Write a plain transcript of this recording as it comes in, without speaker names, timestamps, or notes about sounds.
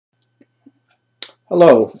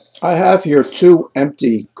Hello, I have here two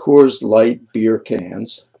empty Coors Light beer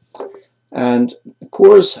cans, and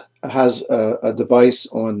Coors has a device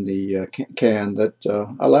on the can that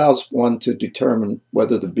allows one to determine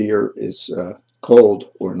whether the beer is cold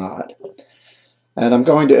or not. And I'm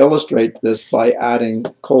going to illustrate this by adding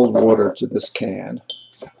cold water to this can.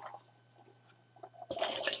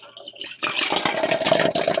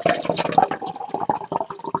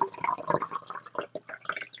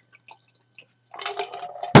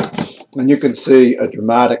 And you can see a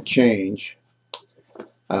dramatic change.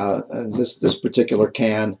 And this particular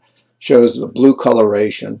can shows a blue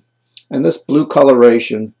coloration. And this blue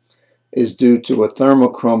coloration is due to a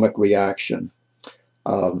thermochromic reaction.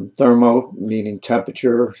 Thermo meaning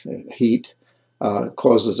temperature, heat,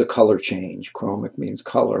 causes a color change. Chromic means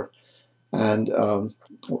color. And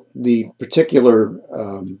the particular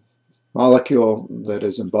molecule that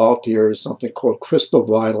is involved here is something called crystal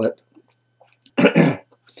violet.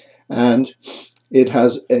 And it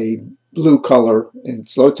has a blue color in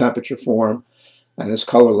its low temperature form and is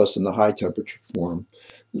colorless in the high temperature form.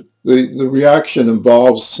 The reaction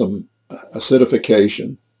involves some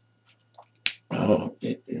acidification. In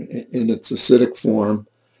its acidic form,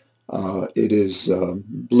 it is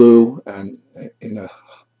blue, and in a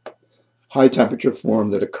high temperature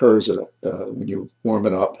form that occurs when you warm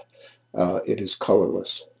it up, it is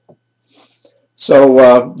colorless.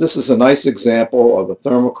 So this is a nice example of a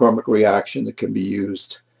thermochromic reaction that can be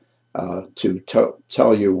used to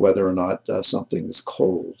tell you whether or not something is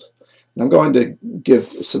cold. And I'm going to give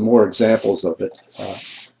some more examples of it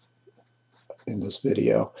in this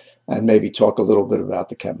video, and maybe talk a little bit about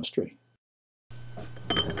the chemistry.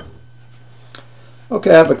 Okay,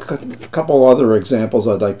 I have a couple other examples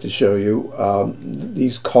I'd like to show you.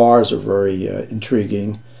 These cars are very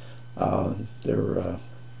intriguing. They're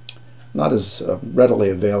not as readily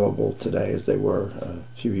available today as they were a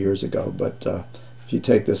few years ago, but if you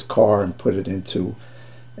take this car and put it into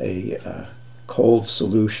a cold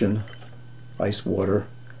solution, ice water,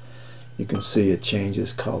 you can see it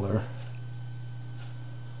changes color.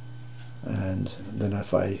 And then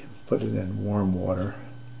if I put it in warm water,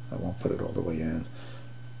 I won't put it all the way in,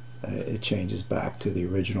 it changes back to the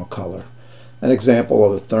original color. An example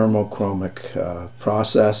of a thermochromic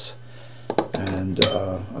process. And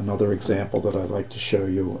another example that I'd like to show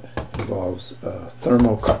you involves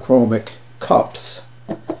thermochromic cups.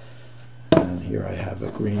 And here I have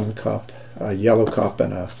a green cup, a yellow cup,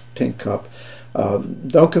 and a pink cup.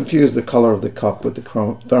 Don't confuse the color of the cup with the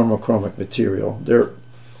thermochromic material. The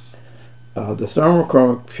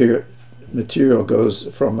thermochromic material goes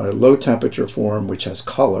from a low temperature form, which has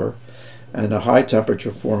color, and a high temperature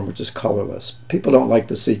form which is colorless. People don't like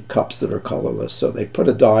to see cups that are colorless, so they put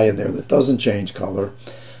a dye in there that doesn't change color,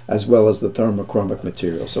 as well as the thermochromic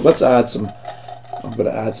material. So let's add some, I'm going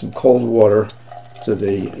to add some cold water to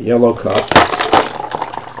the yellow cup,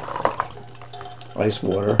 ice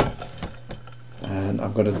water, and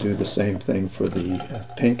I'm going to do the same thing for the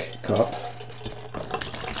pink cup.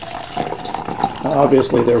 Now,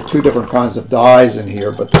 obviously there are two different kinds of dyes in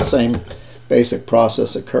here, but the same basic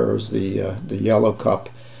process occurs. The yellow cup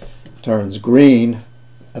turns green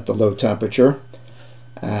at the low temperature,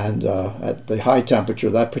 and at the high temperature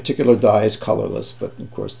that particular dye is colorless, but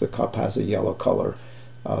of course the cup has a yellow color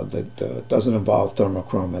that doesn't involve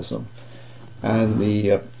thermochromism. And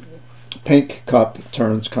the pink cup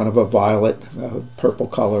turns kind of a violet purple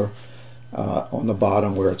color on the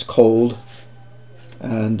bottom where it's cold,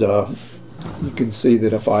 and you can see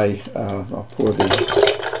that if I'll pour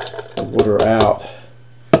the water out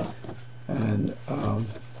and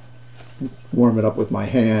warm it up with my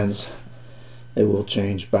hands, it will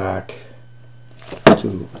change back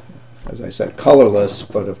to, as I said, colorless,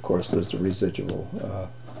 but of course there's a residual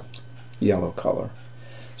yellow color.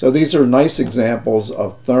 So these are nice examples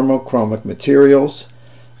of thermochromic materials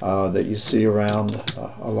that you see around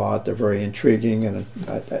a lot. They're very intriguing, and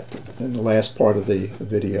in the last part of the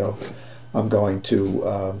video I'm going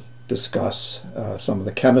to discuss some of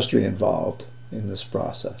the chemistry involved in this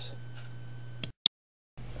process.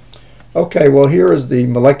 Okay, well, here is the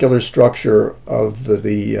molecular structure of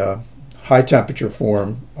the high temperature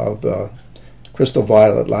form of crystal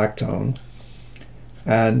violet lactone.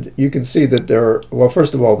 And you can see that there are, well,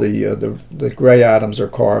 first of all, the gray atoms are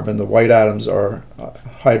carbon, the white atoms are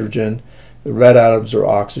hydrogen, the red atoms are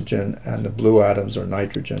oxygen, and the blue atoms are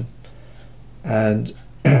nitrogen. And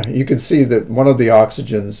you can see that one of the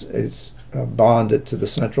oxygens is bonded to the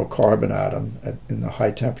central carbon atom in the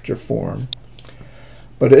high temperature form.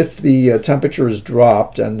 But if the temperature is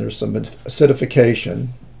dropped and there's some acidification,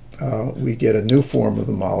 we get a new form of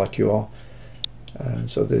the molecule,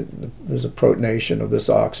 And so there's a protonation of this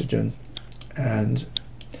oxygen, and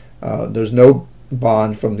there's no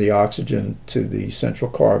bond from the oxygen to the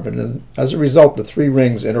central carbon, and as a result the three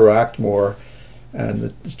rings interact more, and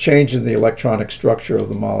the change in the electronic structure of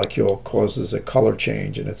the molecule causes a color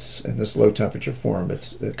change, and it's in this low temperature form.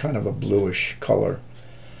 It's kind of a bluish color.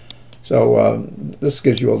 So this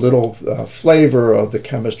gives you a little flavor of the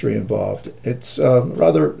chemistry involved. It's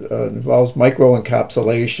rather involves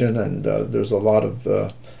microencapsulation, and there's a lot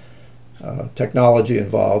of technology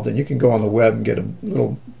involved, and you can go on the web and get a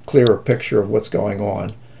little clearer picture of what's going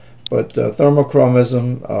on. But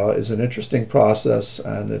thermochromism is an interesting process,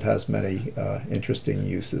 and it has many interesting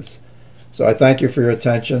uses. So I thank you for your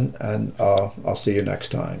attention, and I'll see you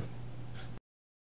next time.